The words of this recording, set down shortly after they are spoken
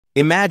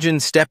Imagine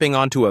stepping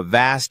onto a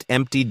vast,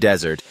 empty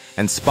desert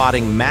and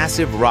spotting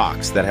massive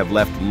rocks that have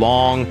left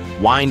long,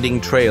 winding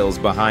trails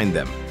behind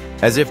them,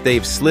 as if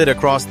they've slid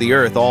across the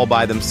earth all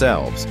by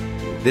themselves.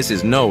 This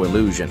is no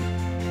illusion.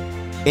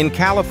 In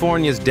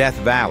California's Death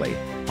Valley,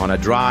 on a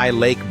dry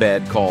lake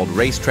bed called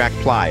Racetrack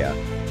Playa,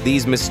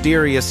 these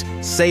mysterious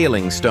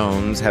sailing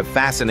stones have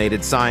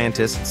fascinated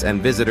scientists and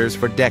visitors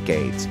for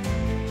decades.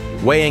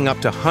 Weighing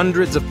up to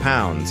hundreds of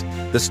pounds,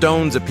 the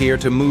stones appear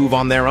to move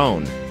on their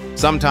own,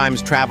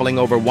 sometimes traveling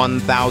over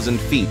 1,000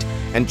 feet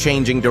and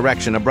changing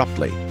direction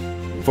abruptly.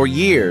 For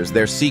years,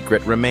 their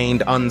secret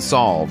remained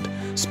unsolved,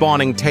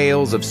 spawning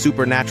tales of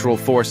supernatural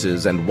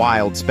forces and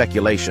wild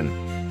speculation.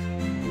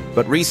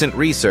 But recent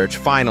research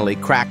finally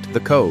cracked the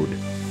code.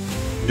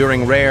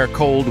 During rare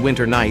cold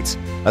winter nights,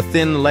 a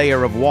thin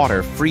layer of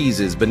water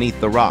freezes beneath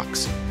the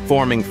rocks,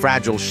 forming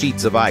fragile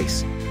sheets of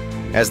ice.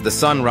 As the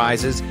sun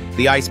rises,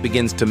 the ice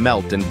begins to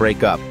melt and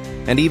break up,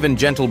 and even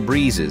gentle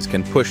breezes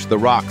can push the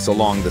rocks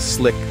along the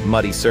slick,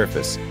 muddy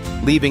surface,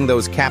 leaving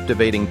those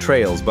captivating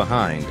trails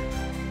behind.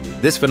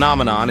 This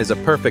phenomenon is a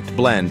perfect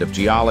blend of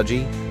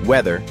geology,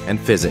 weather, and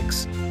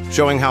physics,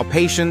 showing how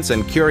patience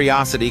and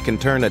curiosity can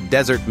turn a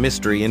desert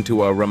mystery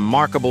into a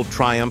remarkable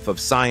triumph of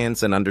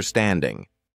science and understanding.